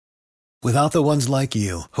Without the ones like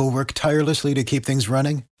you, who work tirelessly to keep things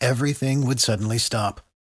running, everything would suddenly stop.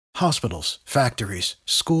 Hospitals, factories,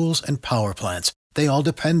 schools, and power plants, they all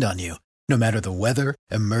depend on you. No matter the weather,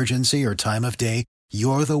 emergency, or time of day,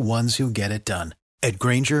 you're the ones who get it done. At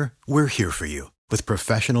Grainger, we're here for you with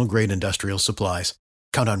professional-grade industrial supplies.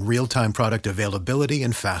 Count on real-time product availability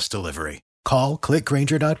and fast delivery. Call,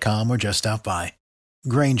 clickgrainger.com, or just stop by.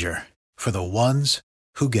 Grainger, for the ones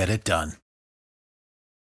who get it done.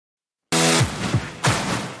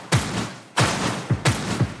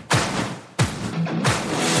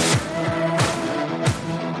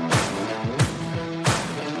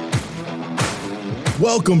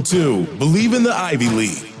 Welcome to Believe in the Ivy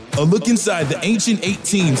League, a look inside the ancient 8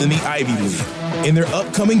 teams in the Ivy League and their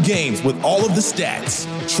upcoming games with all of the stats,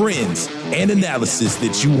 trends, and analysis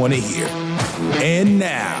that you want to hear. And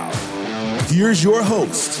now, here's your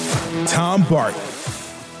host, Tom Barton.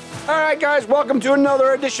 All right, guys, welcome to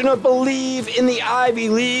another edition of Believe in the Ivy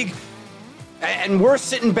League. And we're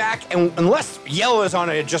sitting back, and unless Yale is on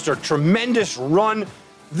just a tremendous run,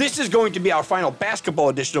 this is going to be our final basketball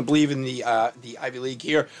edition of Believe in the Ivy League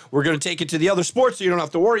here. We're going to take it to the other sports, so you don't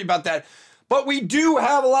have to worry about that. But we do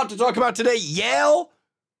have a lot to talk about today. Yale,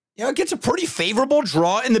 gets a pretty favorable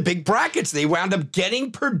draw in the big brackets. They wound up getting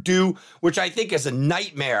Purdue, which I think is a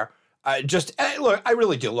nightmare. Look, I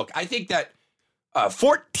really do. Look, I think that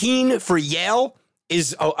 14 for Yale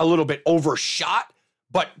is a little bit overshot,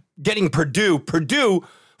 but getting Purdue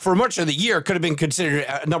for much of the year could have been considered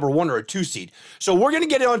a number 1 or a 2 seed. So we're going to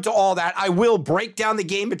get into all that. I will break down the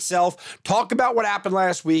game itself, talk about what happened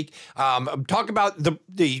last week, talk about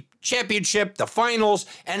the championship, the finals,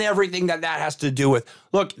 and everything that has to do with.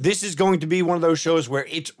 Look, this is going to be one of those shows where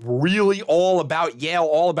it's really all about Yale,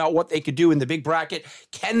 all about what they could do in the big bracket.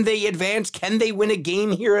 Can they advance? Can they win a game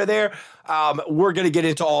here or there? We're going to get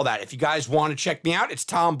into all that. If you guys want to check me out, it's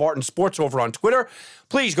Tom Barton Sports over on Twitter.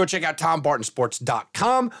 Please go check out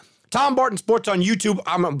TomBartonSports.com. Tom Barton Sports on YouTube.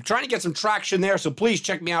 I'm trying to get some traction there, so please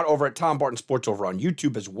check me out over at Tom Barton Sports over on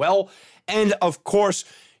YouTube as well. And, of course,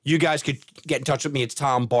 you guys could get in touch with me. It's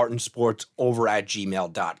Tom Barton Sports over at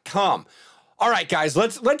gmail.com. All right, guys,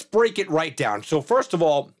 let's break it right down. So, first of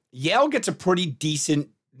all, Yale gets a pretty decent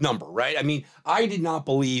number, right? I mean, I did not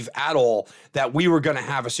believe at all that we were going to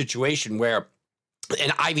have a situation where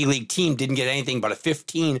an Ivy League team didn't get anything but a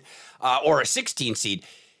 15 or a 16 seed.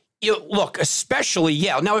 Look, especially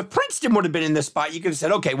Yale. Now, if Princeton would have been in this spot, you could have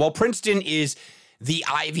said, okay, well, Princeton is the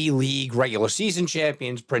Ivy League regular season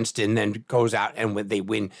champions. Princeton then goes out and when they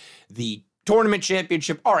win the tournament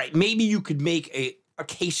championship. All right, maybe you could make a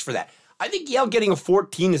case for that. I think Yale getting a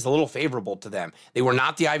 14 is a little favorable to them. They were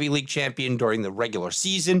not the Ivy League champion during the regular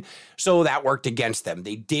season, so that worked against them.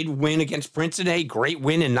 They did win against Princeton, a great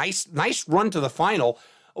win and nice run to the final.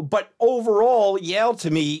 But overall, Yale,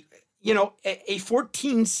 to me, a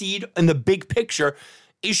 14 seed in the big picture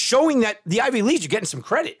is showing that the Ivy Leagues are getting some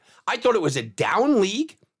credit. I thought it was a down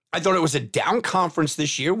league. I thought it was a down conference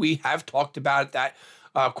this year. We have talked about that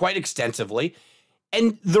quite extensively.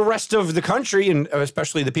 And the rest of the country, and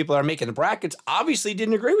especially the people that are making the brackets, obviously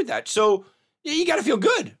didn't agree with that. So you got to feel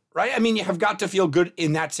good, right? I mean, you have got to feel good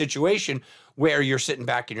in that situation where you're sitting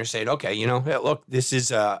back and you're saying, okay, look, this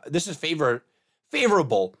is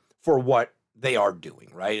favorable for what they are doing,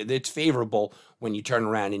 right? It's favorable when you turn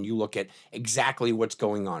around and you look at exactly what's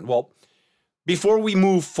going on. Well, before we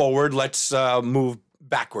move forward, let's move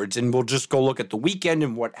backwards, and we'll just go look at the weekend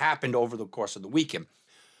and what happened over the course of the weekend.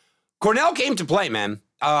 Cornell came to play, man.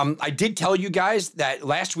 I did tell you guys that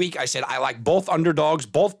last week. I said I like both underdogs,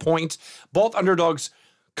 both points. Both underdogs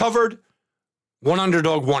covered. One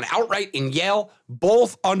underdog won outright in Yale.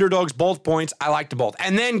 Both underdogs, both points. I liked both.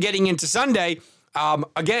 And then getting into Sunday,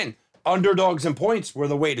 again, underdogs and points were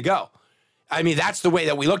the way to go. I mean, that's the way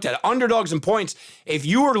that we looked at it. Underdogs and points. If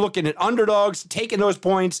you were looking at underdogs, taking those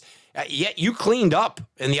points, yet you cleaned up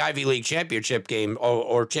in the Ivy League championship game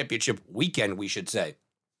or championship weekend, we should say.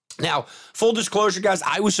 Now, full disclosure, guys,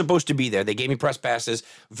 I was supposed to be there. They gave me press passes.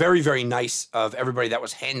 Very, very nice of everybody that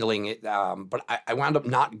was handling it. But I wound up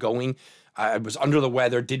not going. I was under the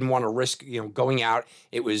weather, didn't want to risk, going out.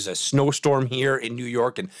 It was a snowstorm here in New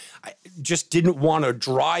York, and I just didn't want to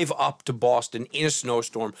drive up to Boston in a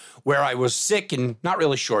snowstorm where I was sick and not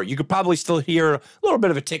really sure. You could probably still hear a little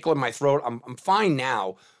bit of a tickle in my throat. I'm fine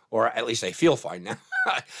now, or at least I feel fine now.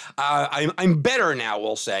 I'm better now,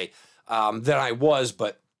 we'll say, than I was,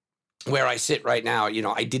 but where I sit right now,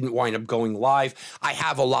 I didn't wind up going live. I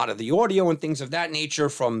have a lot of the audio and things of that nature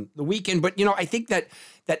from the weekend, but, I think that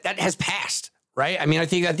has passed, right? I mean, I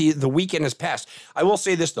think that the weekend has passed. I will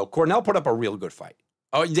say this, though. Cornell put up a real good fight.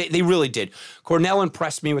 Oh, they really did. Cornell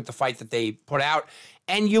impressed me with the fight that they put out,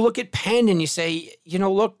 And you look at Penn and you say,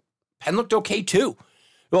 look, Penn looked okay too.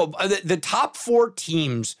 Well, the top 4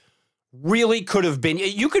 teams really could have been,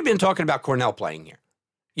 you could have been talking about Cornell playing here.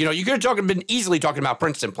 You could have been easily talking about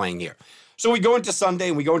Princeton playing here. So we go into Sunday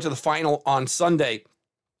and we go into the final on Sunday.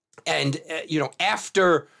 And,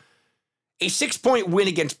 after a 6-point win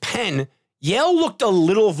against Penn, Yale looked a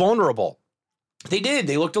little vulnerable. They did.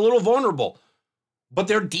 They looked a little vulnerable. But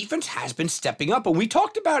their defense has been stepping up. And we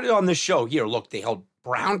talked about it on this show here. Look, they held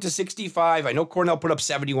Brown to 65. I know Cornell put up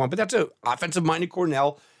 71, but that's an offensive-minded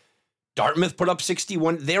Cornell. Dartmouth put up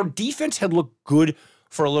 61. Their defense had looked good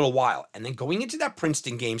for a little while. And then going into that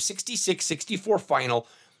Princeton game, 66-64 final,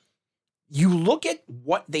 you look at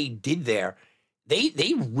what they did there.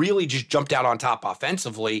 They really just jumped out on top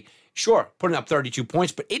offensively. Sure, putting up 32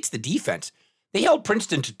 points, but it's the defense. They held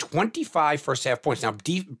Princeton to 25 first half points. Now,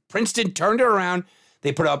 Princeton turned it around.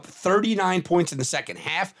 They put up 39 points in the second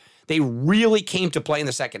half. They really came to play in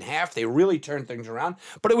the second half. They really turned things around,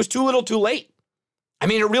 but it was too little too late. I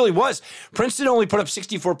mean, it really was. Princeton only put up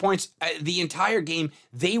 64 points the entire game.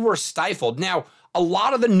 They were stifled. Now, a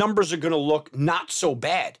lot of the numbers are going to look not so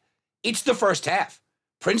bad. It's the first half.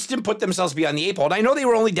 Princeton put themselves beyond the 8 ball. And I know they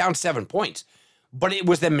were only down 7 points, but it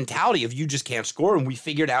was the mentality of you just can't score, and we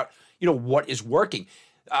figured out, what is working.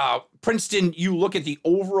 Princeton, you look at the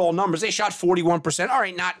overall numbers, they shot 41%. All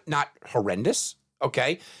right, not horrendous,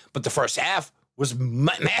 okay? But the first half was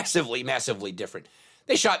massively, massively different.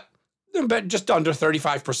 They shot just under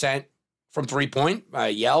 35% from 3-point.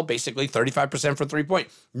 Yale, basically 35% from 3-point.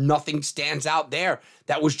 Nothing stands out there.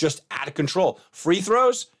 That was just out of control. Free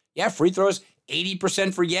throws,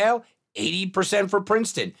 80% for Yale, 80% for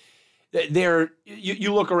Princeton.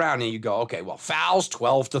 You look around and you go, okay, well, fouls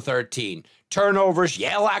 12-13. Turnovers,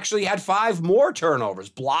 Yale actually had 5 more turnovers.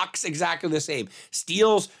 Blocks, exactly the same.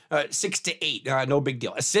 Steals, 6-8, no big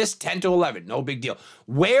deal. Assists, 10-11, no big deal.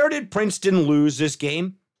 Where did Princeton lose this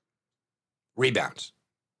game? Rebounds.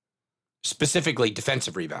 Specifically,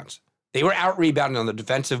 defensive rebounds. They were out-rebounding on the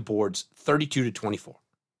defensive boards 32-24.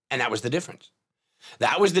 And that was the difference.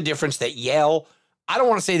 That was the difference that Yale, I don't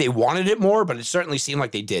want to say they wanted it more, but it certainly seemed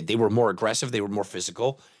like they did. They were more aggressive. They were more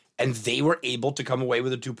physical. And they were able to come away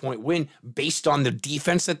with a 2-point win based on the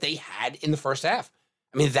defense that they had in the first half.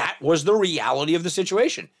 I mean, that was the reality of the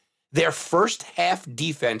situation. Their first half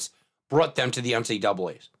defense brought them to the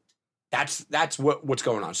NCAAs. That's what's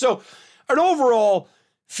going on. So an overall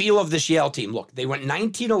feel of this Yale team, look, they went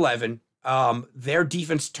 19-11. Their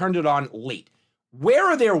defense turned it on late. Where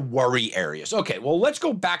are their worry areas? Okay, well, let's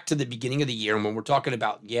go back to the beginning of the year when we're talking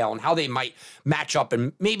about Yale and how they might match up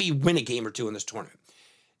and maybe win a game or two in this tournament.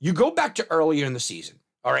 You go back to earlier in the season,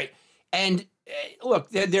 all right? And look,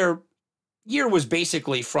 their year was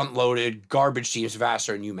basically front-loaded, garbage teams,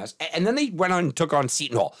 Vassar and UMass. And then they went on and took on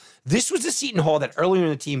Seton Hall. This was the Seton Hall that earlier in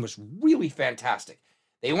the team was really fantastic.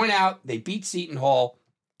 They went out, they beat Seton Hall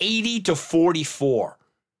 80-44.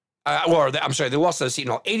 They lost to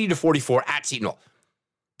Seton Hall 80-44 at Seton Hall.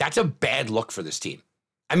 That's a bad look for this team.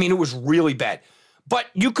 I mean, it was really bad. But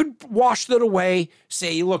you could wash that away,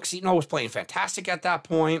 say, look, Seton Hall was playing fantastic at that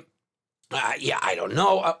point. I don't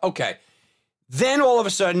know. Okay. Then all of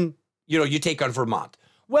a sudden, you take on Vermont.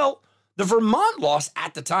 Well, the Vermont loss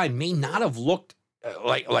at the time may not have looked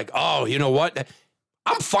like, oh, you know what?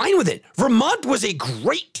 I'm fine with it. Vermont was a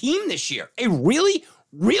great team this year. A really,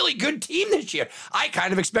 really good team this year. I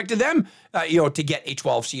kind of expected them, to get a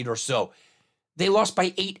 12 seed or so. They lost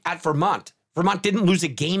by 8 at Vermont. Vermont didn't lose a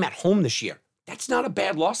game at home this year. That's not a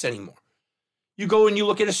bad loss anymore. You go and you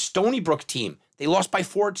look at a Stony Brook team. They lost by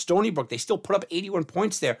 4 at Stony Brook. They still put up 81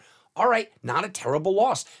 points there. All right, not a terrible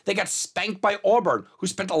loss. They got spanked by Auburn, who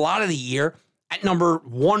spent a lot of the year at number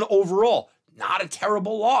 1 overall. Not a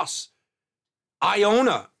terrible loss.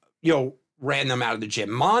 Iona, ran them out of the gym.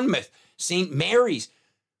 Monmouth, St. Mary's.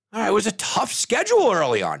 All right, it was a tough schedule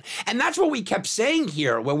early on. And that's what we kept saying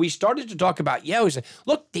here when we started to talk about Yale. We said,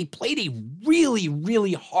 look, they played a really,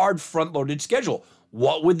 really hard front-loaded schedule.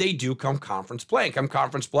 What would they do come conference play? Come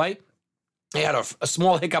conference play, they had a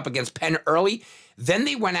small hiccup against Penn early. Then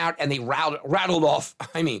they went out and they rattled off,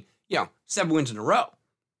 7 wins in a row.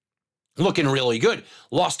 Looking really good.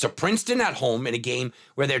 Lost to Princeton at home in a game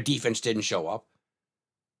where their defense didn't show up.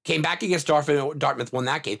 Came back against Dartmouth, won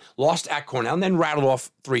that game, lost at Cornell, and then rattled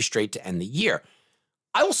off 3 straight to end the year.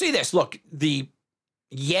 I will say this. Look, the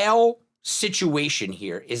Yale situation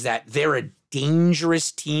here is that they're a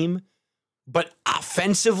dangerous team, but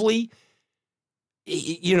offensively,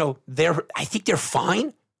 I think they're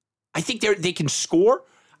fine. I think they can score.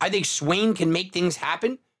 I think Swain can make things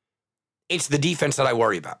happen. It's the defense that I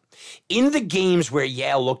worry about. In the games where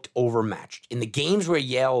Yale looked overmatched, in the games where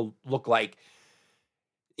Yale looked like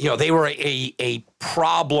they were a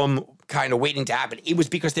problem kind of waiting to happen. It was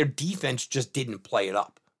because their defense just didn't play it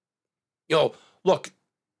up. Look,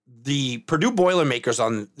 the Purdue Boilermakers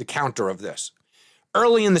on the counter of this.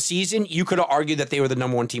 Early in the season, you could have argued that they were the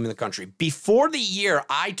number one team in the country. Before the year,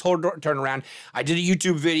 I turned around. I did a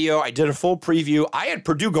YouTube video. I did a full preview. I had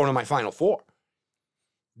Purdue going to my Final Four.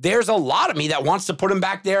 There's a lot of me that wants to put them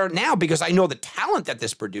back there now because I know the talent that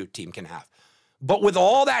this Purdue team can have. But with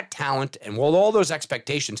all that talent and with all those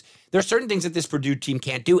expectations, there are certain things that this Purdue team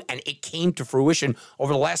can't do, and it came to fruition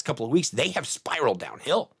over the last couple of weeks. They have spiraled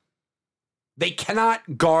downhill. They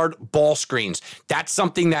cannot guard ball screens. That's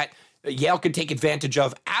something that Yale could take advantage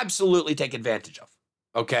of, absolutely take advantage of,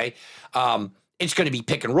 okay? It's going to be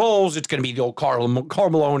pick and rolls. It's going to be the old Karl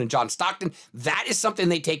Malone and John Stockton. That is something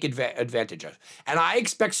they take advantage of. And I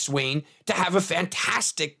expect Swain to have a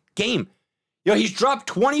fantastic game. He's dropped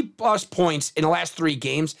 20-plus points in the last 3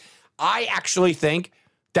 games. I actually think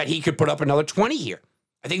that he could put up another 20 here.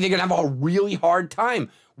 I think they're going to have a really hard time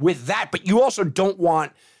with that. But you also don't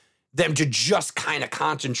want them to just kind of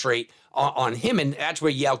concentrate on him, and that's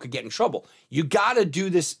where Yale could get in trouble. You got to do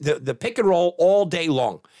this, the pick and roll all day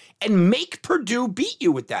long, and make Purdue beat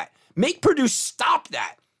you with that. Make Purdue stop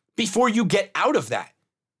that before you get out of that,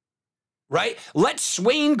 right? Let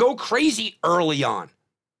Swain go crazy early on.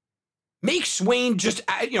 Make Swain just,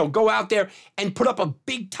 go out there and put up a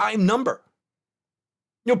big-time number.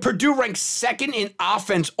 Purdue ranks second in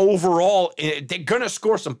offense overall. They're going to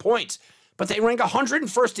score some points. But they rank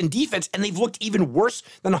 101st in defense, and they've looked even worse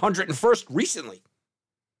than 101st recently.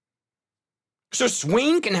 So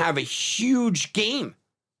Swain can have a huge game.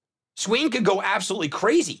 Swain could go absolutely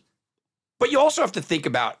crazy. But you also have to think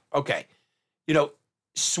about,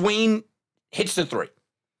 Swain hits the 3.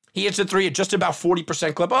 He hits the 3 at just about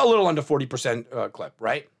 40% clip, a little under 40% clip,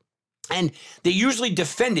 right? And they're usually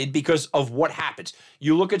defended because of what happens.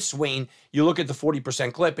 You look at Swain, you look at the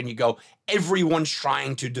 40% clip, and you go, everyone's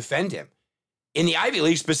trying to defend him. In the Ivy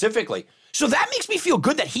League specifically. So that makes me feel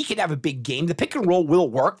good that he could have a big game. The pick and roll will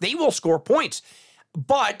work. They will score points.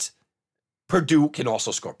 But Purdue can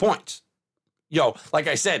also score points. Like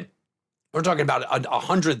I said, we're talking about a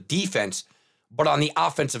 100th defense, but on the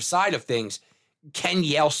offensive side of things, can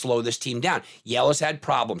Yale slow this team down? Yale has had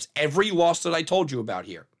problems. Every loss that I told you about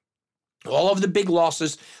here, all of the big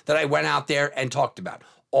losses that I went out there and talked about,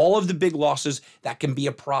 all of the big losses that can be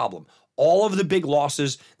a problem, all of the big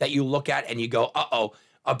losses that you look at and you go,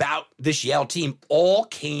 about this Yale team, all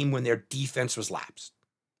came when their defense was lapsed.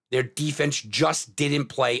 Their defense just didn't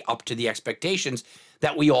play up to the expectations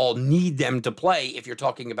that we all need them to play if you're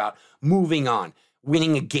talking about moving on,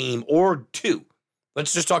 winning a game or 2.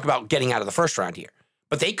 Let's just talk about getting out of the first round here.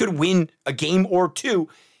 But they could win a game or 2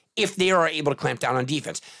 if they are able to clamp down on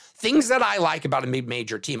defense. Things that I like about a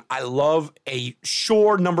mid-major team, I love a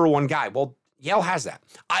sure number 1 guy. Well, Yale has that.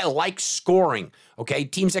 I like scoring, okay?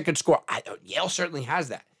 Teams that could score. Yale certainly has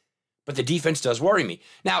that. But the defense does worry me.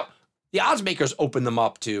 Now, the odds makers open them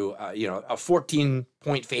up to, a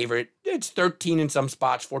 14-point favorite. It's 13 in some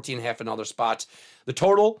spots, 14.5 in other spots. The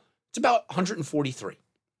total, it's about 143.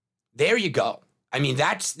 There you go. I mean,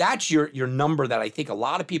 that's your number that I think a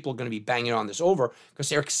lot of people are going to be banging on this over because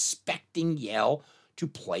they're expecting Yale to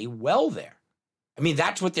play well there. I mean,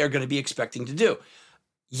 that's what they're going to be expecting to do.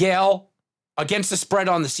 Yale, against the spread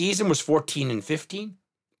on the season, was 14-15.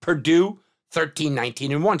 Purdue,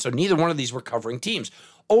 13-19-1. So neither one of these were covering teams.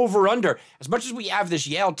 Over under, as much as we have this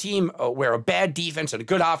Yale team where a bad defense and a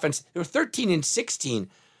good offense, they were 13-16.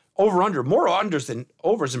 Over under, more unders than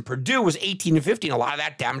overs. And Purdue was 18-15. A lot of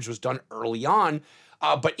that damage was done early on.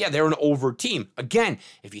 But yeah, they're an over team. Again,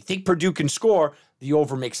 if you think Purdue can score, the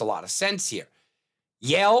over makes a lot of sense here.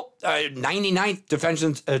 Yale,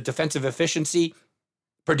 99th defensive efficiency.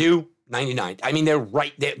 Purdue, 99th. I mean, they're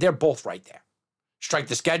right there. They're both right there.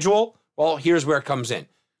 Strength of schedule, well, here's where it comes in.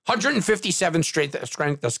 157 strength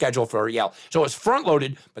of schedule for Yale. So it's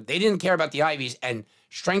front-loaded, but they didn't care about the Ivies. And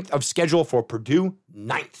strength of schedule for Purdue,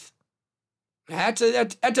 9th. That's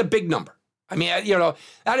a big number. I mean,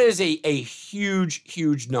 that is a huge,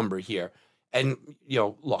 huge number here. And,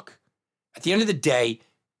 look, at the end of the day,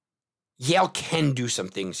 Yale can do some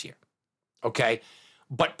things here, okay?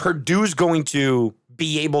 But Purdue's going to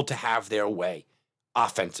be able to have their way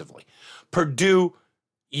offensively. Purdue,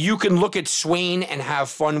 you can look at Swain and have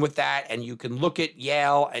fun with that, and you can look at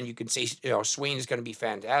Yale and you can say, Swain is going to be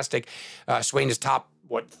fantastic. Swain is top,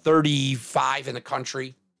 35 in the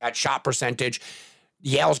country at shot percentage.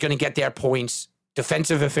 Yale's going to get their points.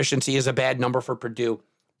 Defensive efficiency is a bad number for Purdue.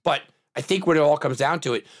 But I think when it all comes down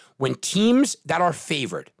to it, when teams that are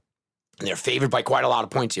favored, and they're favored by quite a lot of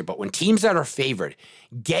points here, but when teams that are favored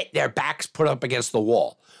get their backs put up against the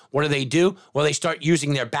wall, What do? Well, they start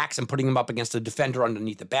using their backs and putting them up against the defender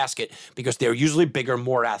underneath the basket because they're usually bigger,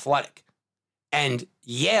 more athletic. And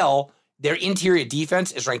Yale, their interior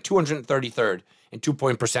defense is ranked 233rd in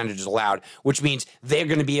 2-point percentages allowed, which means they're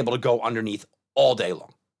going to be able to go underneath all day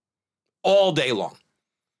long. All day long.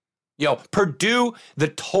 Purdue, the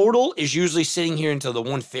total is usually sitting here into the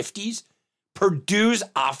 150s. Purdue's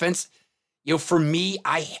offense, for me,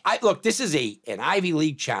 I look, this is an Ivy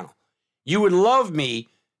League channel. You would love me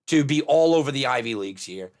to be all over the Ivy Leagues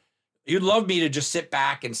here. You'd love me to just sit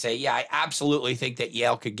back and say, yeah, I absolutely think that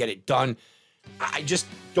Yale could get it done. I just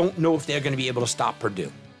don't know if they're going to be able to stop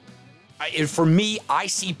Purdue. For me, I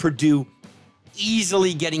see Purdue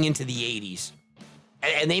easily getting into the 80s,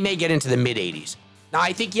 and they may get into the mid-80s. Now,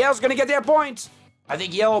 I think Yale's going to get their points. I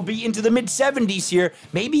think Yale will be into the mid-70s here.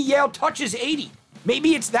 Maybe Yale touches 80.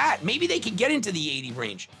 Maybe it's that. Maybe they can get into the 80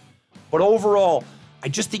 range. But overall, I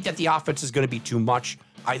just think that the offense is going to be too much.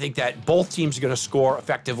 I think that both teams are going to score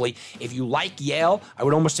effectively. If you like Yale, I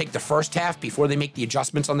would almost take the first half before they make the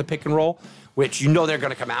adjustments on the pick and roll, which they're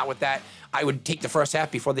going to come out with that. I would take the first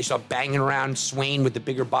half before they start banging around Swain with the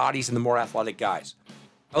bigger bodies and the more athletic guys.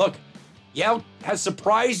 Now look, Yale has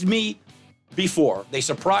surprised me before. They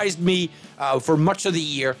surprised me for much of the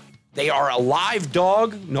year. They are a live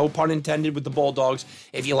dog, no pun intended, with the Bulldogs.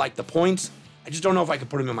 If you like the points, I just don't know if I could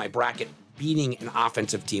put them in my bracket beating an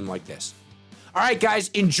offensive team like this. All right, guys,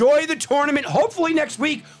 enjoy the tournament. Hopefully next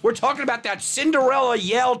week we're talking about that Cinderella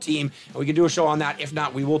Yale team, and we can do a show on that. If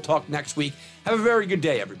not, we will talk next week. Have a very good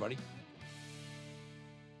day, everybody.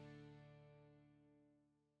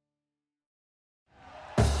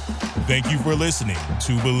 Thank you for listening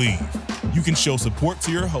to Believe. You can show support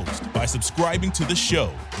to your host by subscribing to the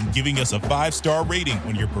show and giving us a 5-star rating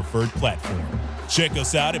on your preferred platform. Check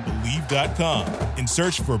us out at Believe.com and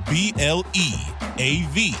search for BLEAV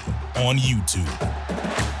on YouTube.